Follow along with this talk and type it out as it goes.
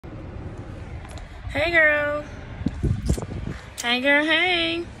Hey girl. Hey girl,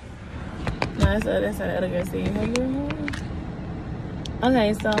 hey. No, that's how the other girl say, hey girl, hey.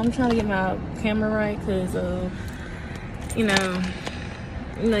 Okay, so I'm trying to get my camera right because you know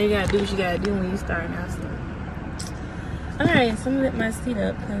you gotta do what you gotta do when you starting out. So alright, so I'm gonna let my seat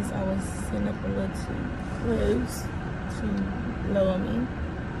up because I was sitting up a little too close, too low on me.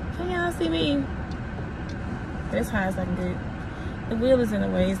 Can y'all see me? As high as I can get. The wheel is in the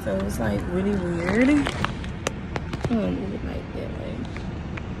way, so it's like really weird. I'm gonna move it like that way.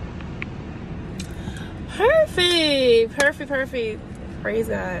 Perfect. Praise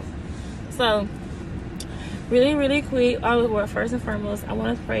God. So, really quick, first and foremost, I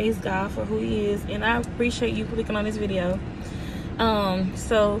want to praise God for who He is, and I appreciate you clicking on this video. Thank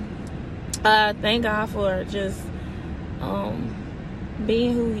God for just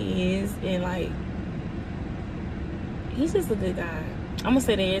being who He is, and like He's just a good guy. I'm gonna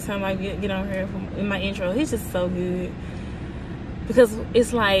say that every time I get on here in my intro. He's just so good, because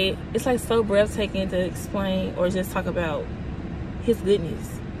it's like so breathtaking to explain or just talk about His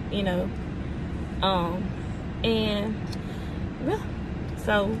goodness, you know. And yeah,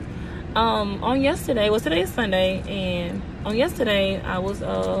 so on yesterday, well, today is Sunday, and on yesterday I was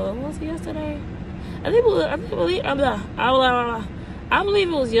what was it yesterday? I believe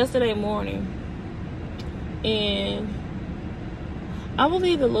it was yesterday morning, and I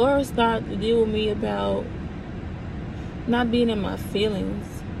believe the Lord started to deal with me about not being in my feelings,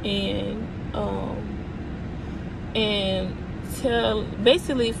 and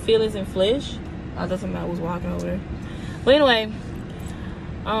basically feelings and flesh. I thought somebody was walking over there, but anyway,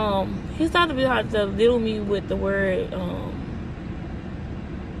 He started to deal with me with the word,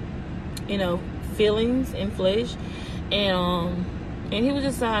 feelings and flesh, and He was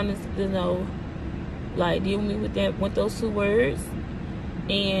just trying to like deal with me with those two words.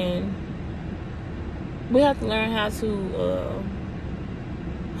 And we have to learn how to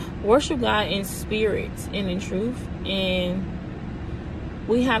worship God in spirit and in truth, and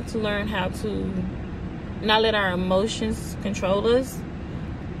we have to learn how to not let our emotions control us.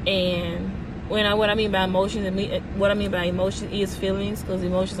 And what I mean by emotions, is feelings, because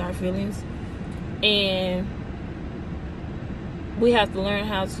emotions are feelings, and we have to learn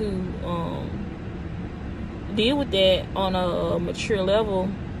how to deal with that on a mature level.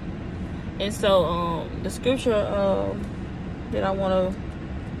 And so the scripture that I want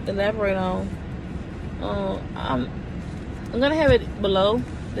to elaborate on, I'm gonna have it below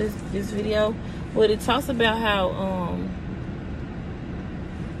this video, but it talks about how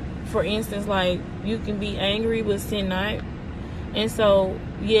for instance, like, you can be angry but sin not. And so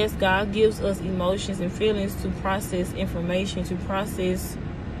yes, God gives us emotions and feelings to process information, to process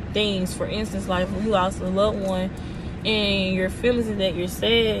things. For instance, like when you lost a loved one and your feelings is that you're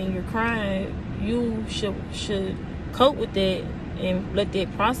sad and you're crying, you should cope with that and let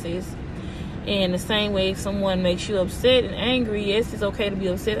that process. And the same way, if someone makes you upset and angry, yes, it's okay to be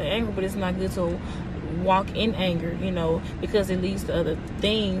upset and angry, but it's not good to walk in anger, because it leads to other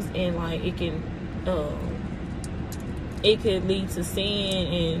things, and like it could lead to sin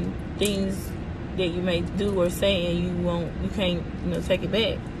and things that you may do or say, and you can't take it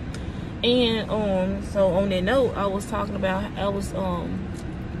back. And so on that note, I was talking about,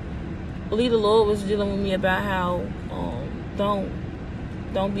 believe the Lord was dealing with me about how don't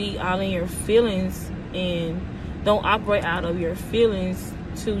be all in your feelings, and don't operate out of your feelings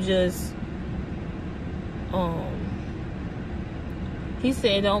to just He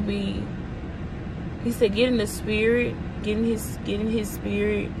said get in the spirit, get in his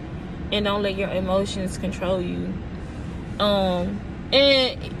spirit, and don't let your emotions control you. And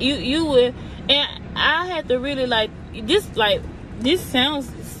you would, and I had to really this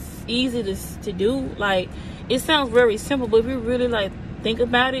sounds easy to do, like it sounds very simple, but if you really think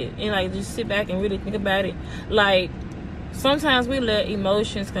about it and just sit back and really think about it, like sometimes we let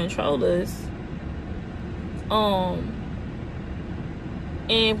emotions control us, and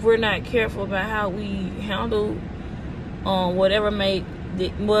if we're not careful about how we handle whatever the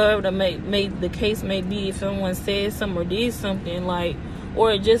case may be, if someone says something or did something,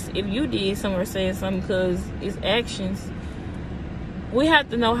 or just if you did something or said something, because it's actions. We have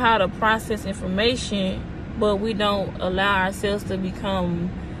to know how to process information, but we don't allow ourselves to become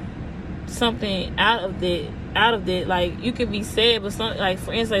something out of that. Like, you can be sad, but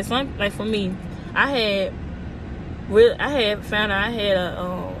for instance, for me, I had found out I had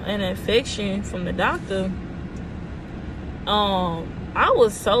an infection from the doctor. I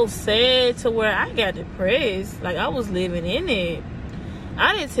was so sad to where I got depressed. Like, I was living in it.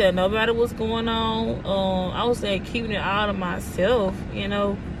 I didn't tell nobody what's going on. I was keeping it all to myself,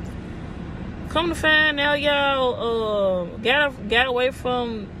 come to find out, y'all, got away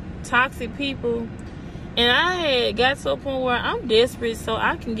from toxic people, and I had got to a point where I'm desperate so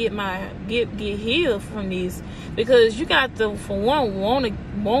I can get healed from this, because you got to, for one,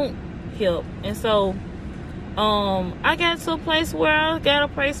 won't help. And so I got to a place where I got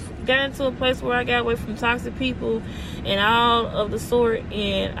into a place where I got away from toxic people and all of the sort,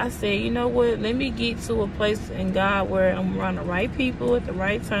 and I said, you know what, let me get to a place in God where I'm around the right people at the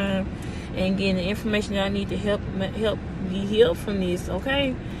right time and getting the information that I need to help be healed from this.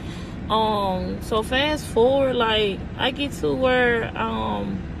 Okay. So fast forward, like, I get to where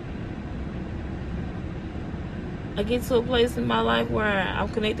I get to a place in my life where I'm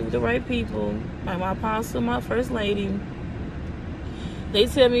connected with the right people, like my apostle, my first lady. They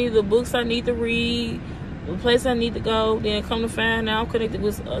tell me the books I need to read, the place I need to go. Then come to find out, I'm connected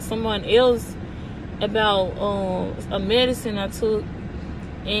with someone else about a medicine I took,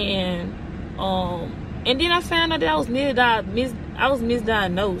 and then I found out that I was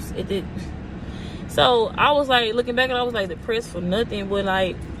misdiagnosed. It did. So I was like, looking back, and I was like depressed for nothing. But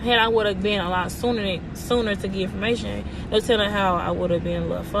like, had I would have been a lot sooner to get information, no telling how I would have been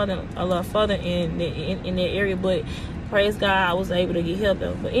a lot further in that area. But praise God, I was able to get help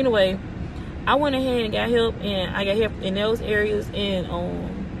though. But anyway, I went ahead and got help, and I got help in those areas. And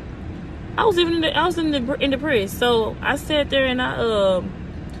I was in depressed. So I sat there and I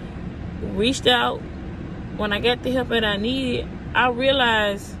reached out. When I got the help that I needed, I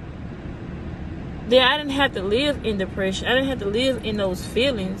realized that I didn't have to live in depression. I didn't have to live in those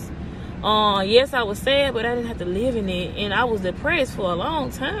feelings. Yes, I was sad, but I didn't have to live in it. And I was depressed for a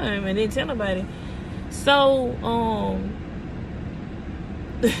long time and didn't tell nobody. So,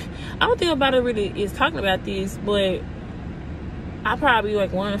 I don't think nobody really is talking about this, but I probably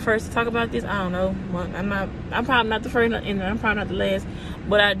like one of the first to talk about this. I don't know. I'm probably not the first, and I'm probably not the last.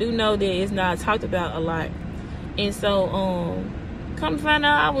 But I do know that it's not talked about a lot. And so, come to find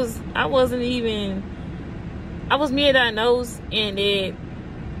out, I was misdiagnosed, and that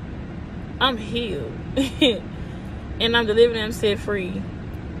I'm healed, and I'm delivered and I'm set free.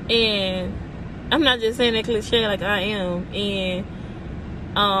 And I'm not just saying that cliche, like I am. And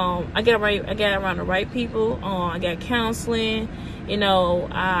I got around the right people. I got counseling,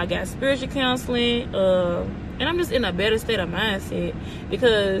 I got spiritual counseling, and I'm just in a better state of mindset,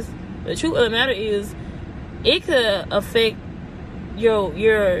 because the truth of the matter is, it could affect your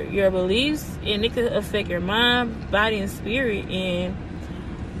beliefs, and it could affect your mind, body, and spirit. And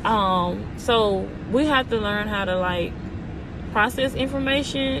so we have to learn how to like process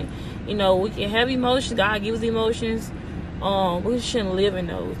information. We can have emotions. God gives emotions. We shouldn't live in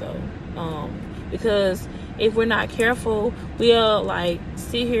those though, because if we're not careful, we'll like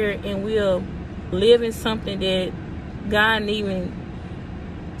sit here and we'll live in something that God didn't even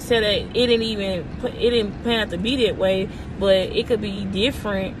said that it didn't plan out to be that way, but it could be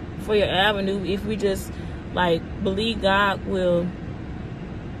different for your avenue if we just like believe God will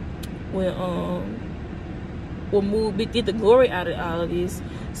get the glory out of all of this.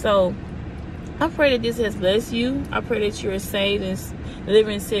 So I pray that this has blessed you. I pray that you're saved and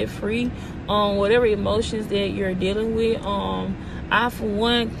delivered and set free on whatever emotions that you're dealing with. I for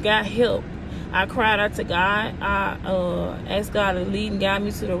one got help. I cried out to God. I asked God to lead and guide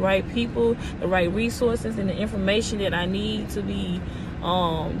me to the right people, the right resources, and the information that I need to be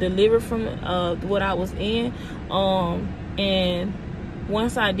delivered from what I was in. And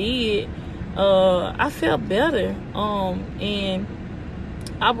once I did, I felt better. And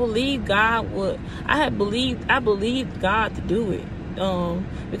I believed God would. I believed God to do it.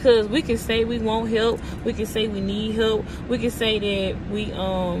 Because we can say we want help. We can say we need help. We can say that we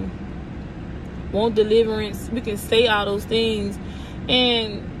want deliverance. We can say all those things,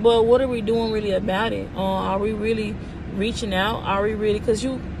 but what are we doing really about it? Are we really reaching out? Are we really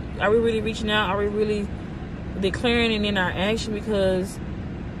reaching out? Are we really declaring it in our action? Because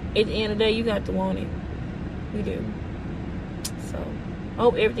at the end of the day, you got to want it. You do. So I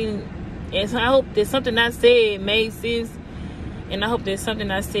hope I hope that something I said made sense, and I hope that something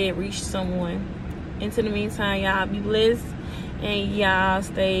I said reached someone. Until the meantime, y'all be blessed. And y'all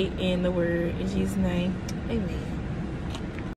stay in the word. In Jesus' name, amen.